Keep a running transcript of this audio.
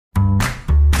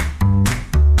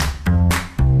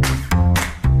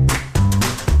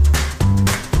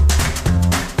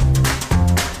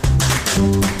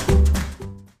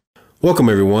Welcome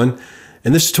everyone.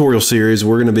 In this tutorial series,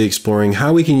 we're going to be exploring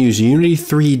how we can use Unity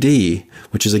 3D,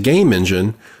 which is a game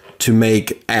engine, to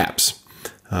make apps.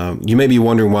 You may be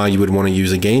wondering why you would want to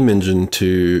use a game engine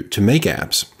to make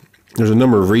apps. There's a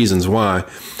number of reasons why.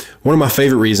 One of my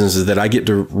favorite reasons is that I get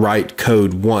to write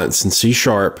code once in C#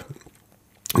 and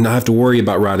not have to worry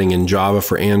about writing in Java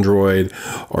for Android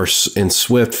or in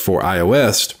Swift for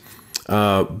iOS.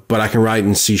 But I can write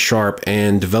in C#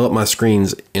 and develop my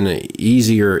screens in an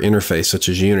easier interface such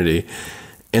as Unity,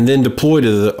 and then deploy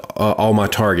to all my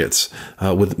targets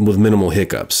with minimal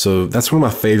hiccups. So that's one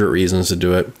of my favorite reasons to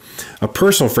do it. A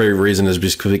personal favorite reason is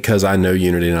just because I know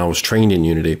Unity and I was trained in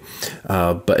Unity.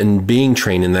 But in being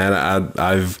trained in that,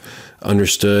 I've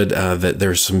understood that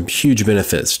there's some huge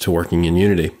benefits to working in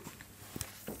Unity.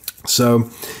 So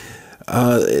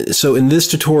in this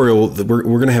tutorial, we're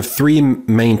going to have three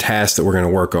main tasks that we're going to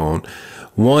work on.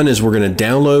 One is we're going to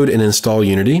download and install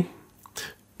Unity.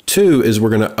 Two is we're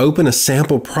going to open a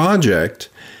sample project.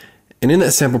 And in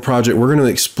that sample project, we're going to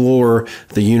explore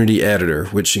the Unity editor,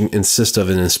 which consists of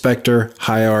an inspector,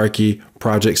 hierarchy,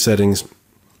 project settings,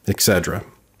 etc.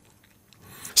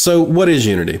 So what is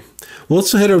Unity? Well,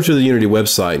 let's head over to the Unity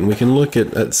website and we can look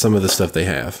at some of the stuff they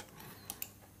have.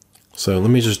 So let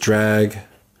me just drag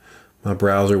my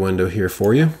browser window here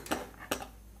for you.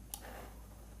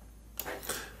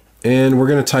 And we're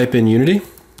going to type in Unity.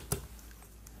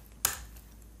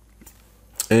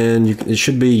 And it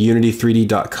should be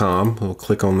unity3d.com. We'll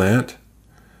click on that.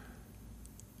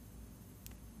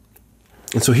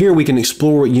 And so here we can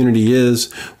explore what Unity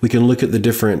is. We can look at the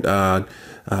different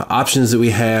options that we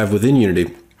have within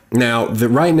Unity. Now,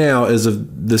 right now, as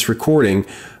of this recording,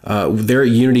 they're at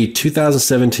Unity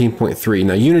 2017.3.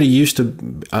 Now, Unity used to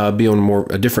be on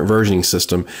a different versioning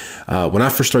system. When I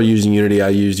first started using Unity, I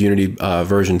used Unity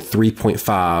version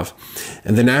 3.5.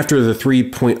 And then after the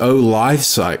 3.0 life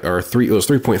cycle, it was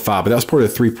 3.5, but that was part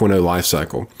of the 3.0 life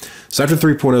cycle. So after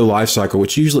 3.0 life cycle,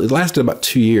 which usually lasted about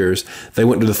 2 years, they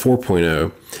went to the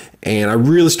 4.0. And I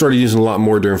really started using a lot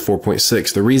more during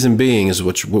 4.6. The reason being is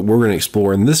what we're going to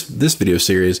explore in this video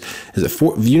series is that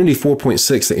Unity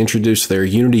 4.6, they introduced their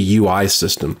Unity UI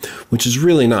system, which is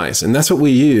really nice. And that's what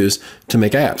we use to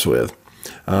make apps with.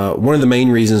 One of the main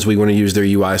reasons we want to use their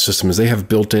UI system is they have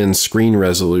built-in screen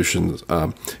resolution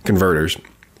converters.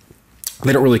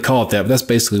 They don't really call it that, but that's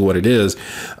basically what it is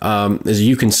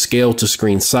you can scale to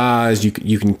screen size.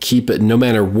 You can keep it no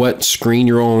matter what screen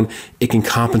you're on. It can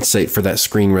compensate for that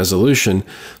screen resolution.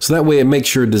 So that way it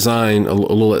makes your design a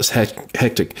little less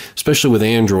hectic, especially with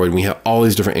Android. We have all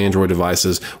these different Android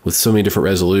devices with so many different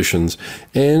resolutions.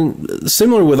 And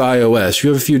similar with iOS, you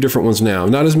have a few different ones now.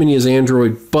 Not as many as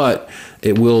Android, but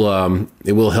it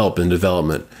will help in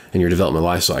development, in your development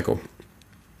lifecycle.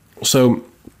 So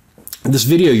this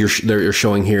video you're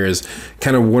showing here is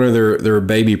kind of one of their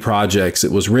baby projects.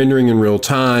 It was rendering in real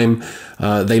time.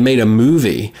 They made a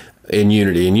movie in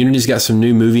Unity, and Unity's got some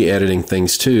new movie editing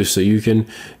things too. So you can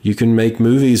make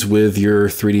movies with your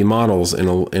 3D models,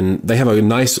 and they have a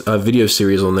nice video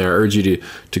series on there. I urge you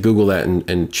to Google that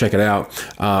and check it out.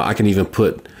 I can even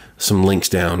put some links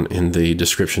down in the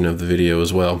description of the video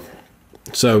as well.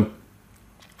 So.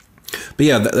 But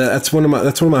yeah, that's one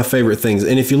of my favorite things.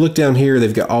 And if you look down here,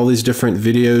 they've got all these different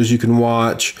videos you can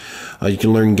watch. You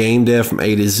can learn game dev from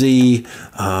A to Z.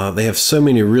 They have so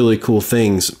many really cool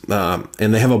things, and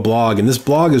they have a blog. And this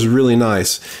blog is really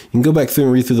nice. You can go back through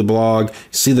and read through the blog,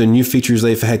 see the new features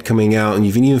they've had coming out, and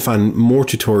you can even find more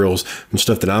tutorials and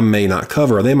stuff that I may not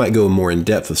cover. Or they might go more in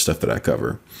depth with stuff that I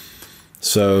cover.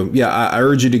 So yeah, I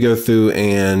urge you to go through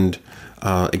and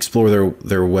explore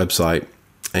their website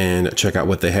and check out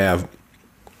what they have.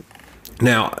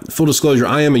 Now, full disclosure,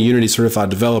 I am a Unity certified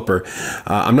developer.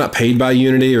 I'm not paid by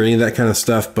Unity or any of that kind of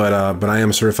stuff, but I am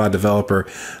a certified developer.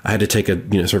 I had to take a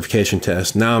certification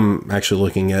test. Now I'm actually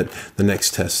looking at the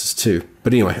next tests too.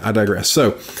 But anyway, I digress.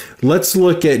 So let's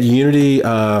look at Unity.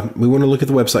 We want to look at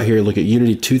the website here. Look at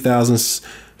Unity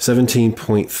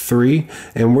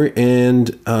 2017.3,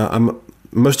 and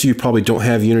most of you probably don't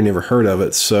have Unity, never heard of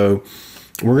it. So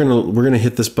we're gonna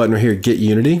hit this button right here, Get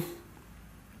Unity.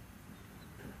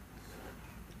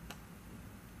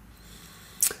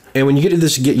 And when you get to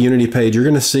this Get Unity page, you're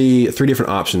going to see three different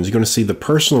options. You're going to see the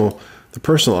personal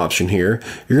option here.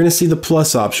 You're going to see the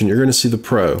plus option. You're going to see the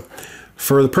pro.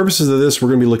 For the purposes of this, we're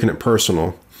going to be looking at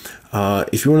personal.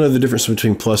 If you want to know the difference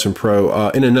between plus and pro,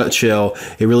 in a nutshell,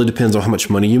 it really depends on how much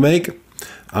money you make.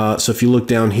 So if you look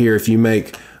down here, if you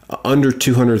make under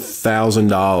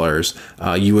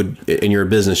 $200,000, you would, in your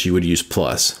business, you would use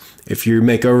Plus. If you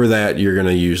make over that, you're going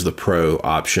to use the Pro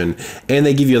option. And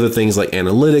they give you other things like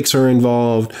analytics are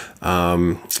involved,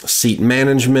 seat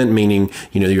management, meaning,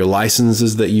 your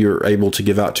licenses that you're able to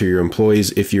give out to your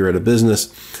employees if you're at a business,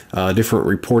 different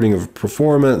reporting of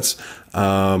performance.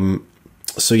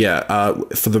 So yeah,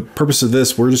 for the purpose of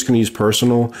this, we're just going to use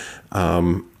personal.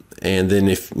 And then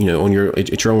if,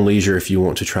 at your own leisure, if you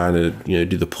want to try to,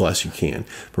 do the Plus, you can.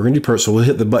 We're going to do personal. We'll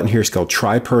hit the button here. It's called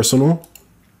Try Personal.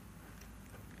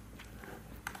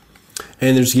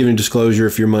 And there's giving disclosure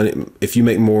if you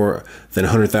make more than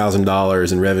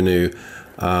 $100,000 in revenue,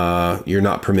 you're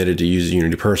not permitted to use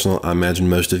Unity Personal. I imagine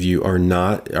most of you are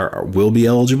not, or will be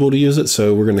eligible to use it.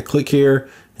 So we're going to click here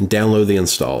and download the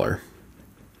installer.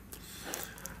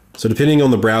 So depending on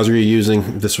the browser you're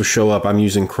using, this will show up. I'm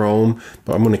using Chrome,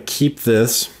 but I'm going to keep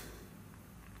this.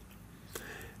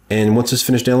 And once it's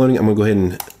finished downloading, I'm going to go ahead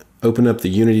and open up the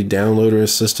Unity Downloader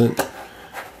Assistant.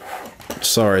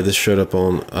 Sorry, this showed up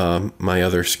on my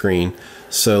other screen.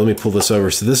 So let me pull this over.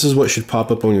 So this is what should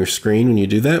pop up on your screen when you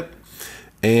do that.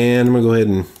 And I'm going to go ahead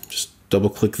and just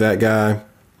double click that guy.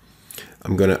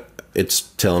 It's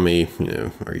telling me,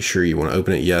 are you sure you want to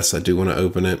open it? Yes, I do want to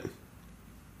open it.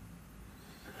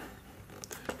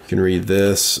 You can read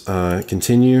this,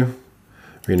 continue.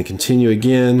 We're going to continue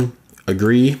again,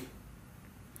 agree.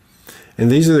 And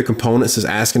these are the components it's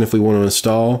asking if we want to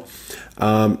install.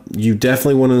 You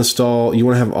definitely want to install, you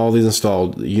want to have all these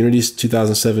installed. Unity's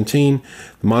 2017,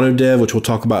 the MonoDev, which we'll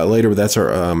talk about later, but that's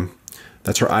our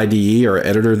IDE, our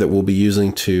editor that we'll be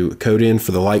using to code in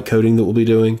for the light coding that we'll be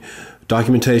doing.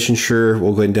 Documentation, sure,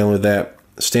 we'll go ahead and download that.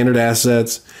 Standard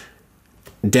assets.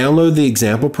 Download the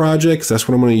example projects. That's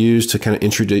what I'm going to use to kind of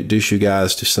introduce you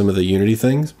guys to some of the Unity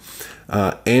things.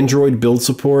 Android build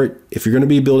support. If you're going to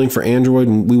be building for Android,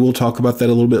 and we will talk about that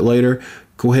a little bit later,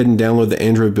 go ahead and download the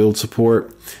Android build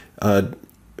support.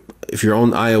 If you're on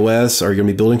iOS or you're going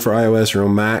to be building for iOS or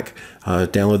on Mac,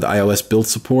 download the iOS build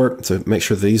support. So make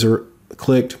sure these are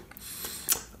clicked.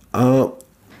 Because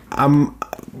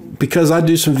I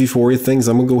do some Vuforia things,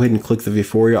 I'm going to go ahead and click the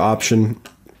Vuforia option.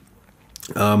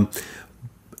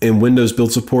 In Windows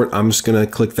build support, I'm just going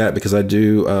to click that because I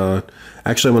do.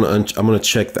 Actually, I'm going to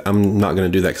check that. I'm not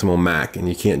going to do that because I'm on Mac, and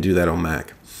you can't do that on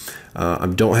Mac. I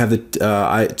don't have the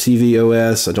TV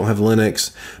OS. I don't have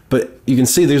Linux, but you can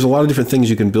see there's a lot of different things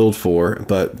you can build for.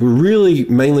 But we're really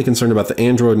mainly concerned about the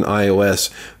Android and iOS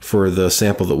for the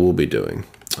sample that we'll be doing.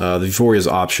 The Vuforia is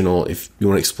optional. If you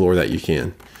want to explore that, you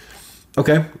can.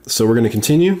 Okay, so we're going to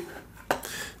continue,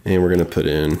 and we're going to put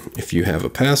in. If you have a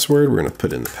password, we're going to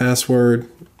put in the password.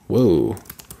 Whoa.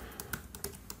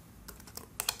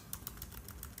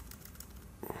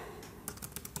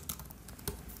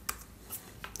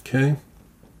 Okay.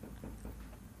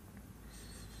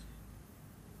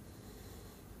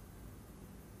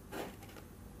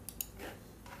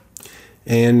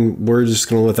 And we're just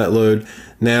going to let that load.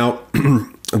 Now,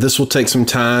 this will take some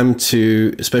time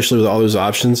to, especially with all those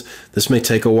options, this may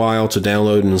take a while to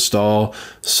download and install.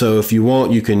 So if you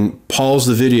want, you can pause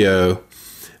the video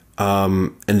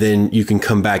and then you can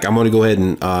come back. I'm going to go ahead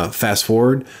and fast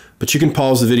forward, but you can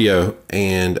pause the video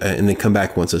and then come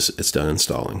back once it's done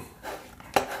installing.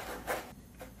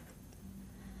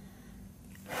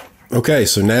 Okay,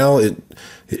 so now it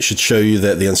should show you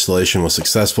that the installation was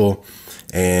successful,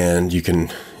 and you can,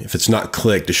 if it's not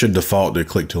clicked, it should default to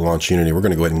click to launch Unity. We're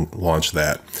going to go ahead and launch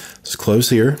that. Let's close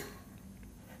here.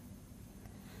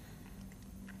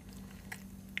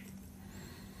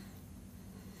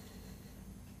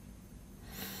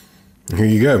 And here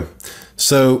you go.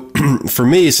 So for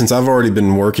me, since I've already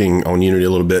been working on Unity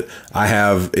a little bit,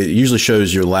 it usually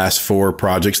shows your last 4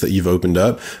 projects that you've opened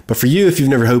up. But for you, if you've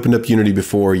never opened up Unity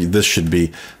before,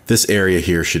 this area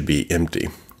here should be empty.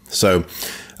 So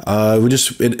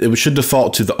it should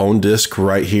default to the on disk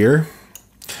right here.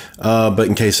 But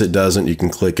in case it doesn't, you can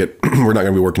click it. We're not going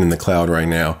to be working in the cloud right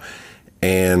now.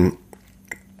 And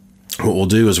what we'll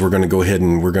do is we're going to go ahead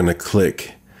and we're going to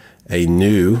click a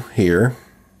new here,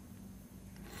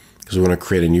 because we want to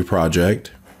create a new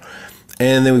project,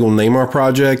 and then we will name our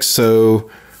project. So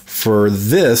for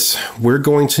this, we're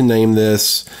going to name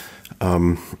this,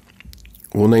 we'll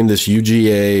name this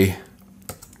UGA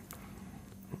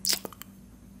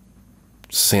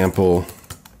sample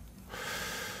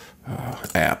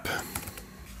app.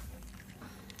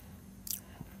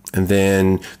 And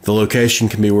then the location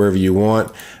can be wherever you want.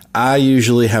 I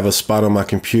usually have a spot on my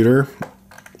computer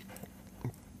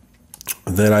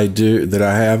that I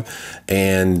have,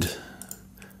 and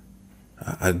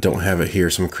I don't have it here,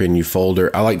 so I'm creating a new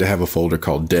folder. I like to have a folder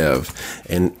called dev,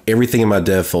 and everything in my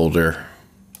dev folder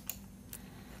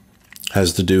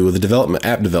has to do with the development,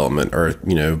 app development, or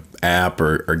app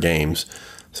or games.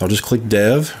 So I'll just click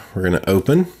Dev. We're going to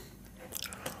open.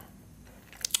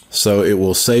 So it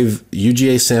will save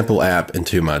UGA sample app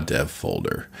into my dev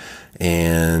folder.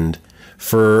 And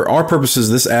for our purposes,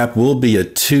 this app will be a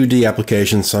 2D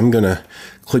application. So I'm going to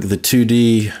click the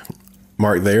 2D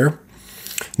mark there.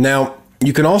 Now,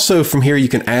 you can also, from here, you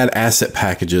can add asset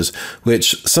packages,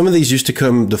 which some of these used to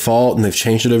come default and they've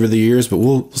changed it over the years, but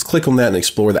let's click on that and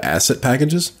explore the asset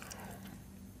packages.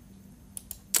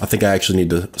 I think I actually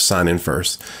need to sign in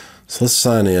first. So let's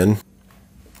sign in.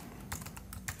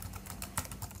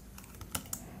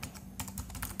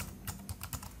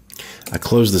 I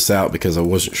closed this out because I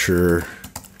wasn't sure.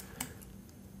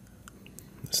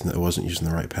 I wasn't using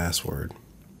the right password.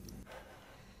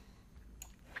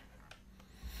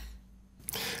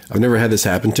 I've never had this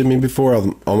happen to me before.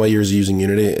 All my years of using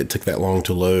Unity, it took that long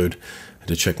to load and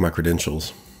to check my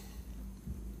credentials.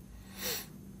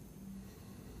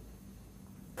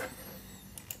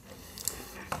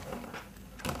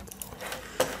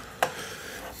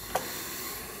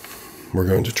 We're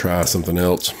going to try something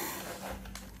else.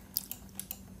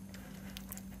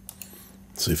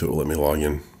 See if it will let me log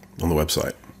in on the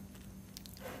website.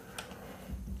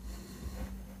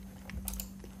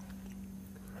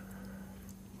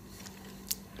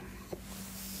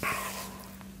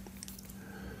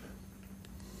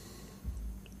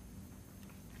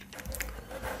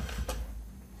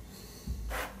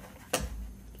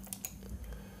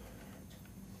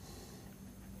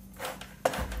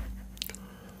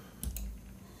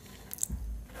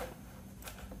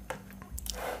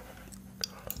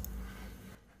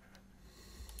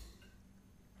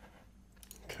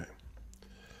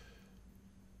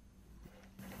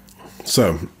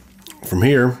 So from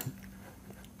here,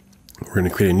 we're going to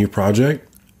create a new project.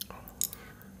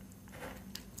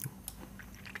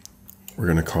 We're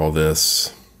going to call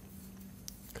this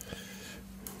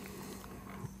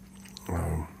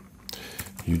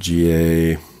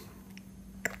UGA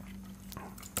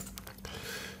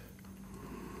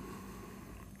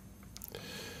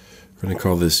We're going to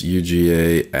call this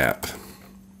UGA app.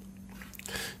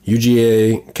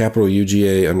 UGA, capital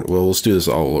UGA, well, let's do this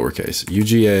all lowercase.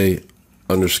 UGA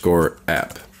underscore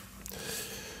app.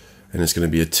 And it's going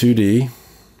to be a 2D.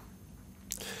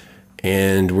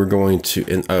 And we're going to,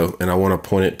 and I want to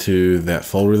point it to that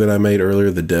folder that I made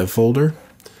earlier, the dev folder.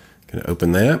 Going to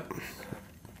open that.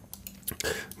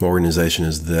 My organization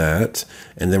is that.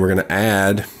 And then we're going to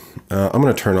add, I'm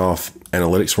going to turn off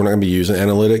analytics. We're not going to be using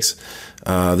analytics.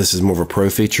 This is more of a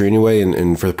pro feature anyway,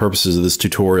 and for the purposes of this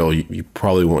tutorial, you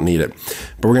probably won't need it.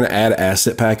 But we're going to add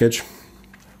asset package.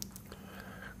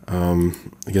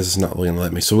 I guess it's not really going to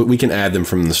let me. So we can add them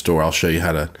from the store. I'll show you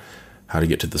how to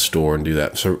get to the store and do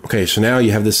that. So, okay, so now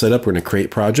you have this set up. We're going to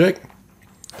create project.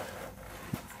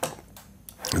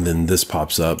 And then this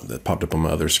pops up. That popped up on my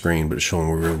other screen, but it's showing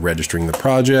we're registering the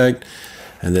project.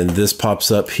 And then this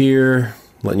pops up here,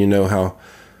 letting you know how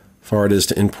far it is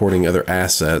to importing other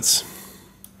assets.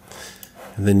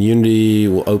 And then Unity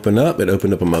will open up. It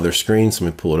opened up on my other screen, so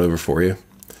let me pull it over for you.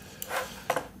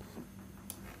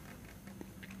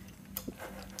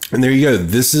 And there you go.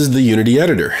 This is the Unity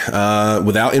editor.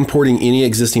 Without importing any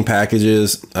existing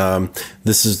packages,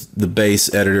 this is the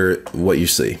base editor, what you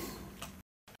see.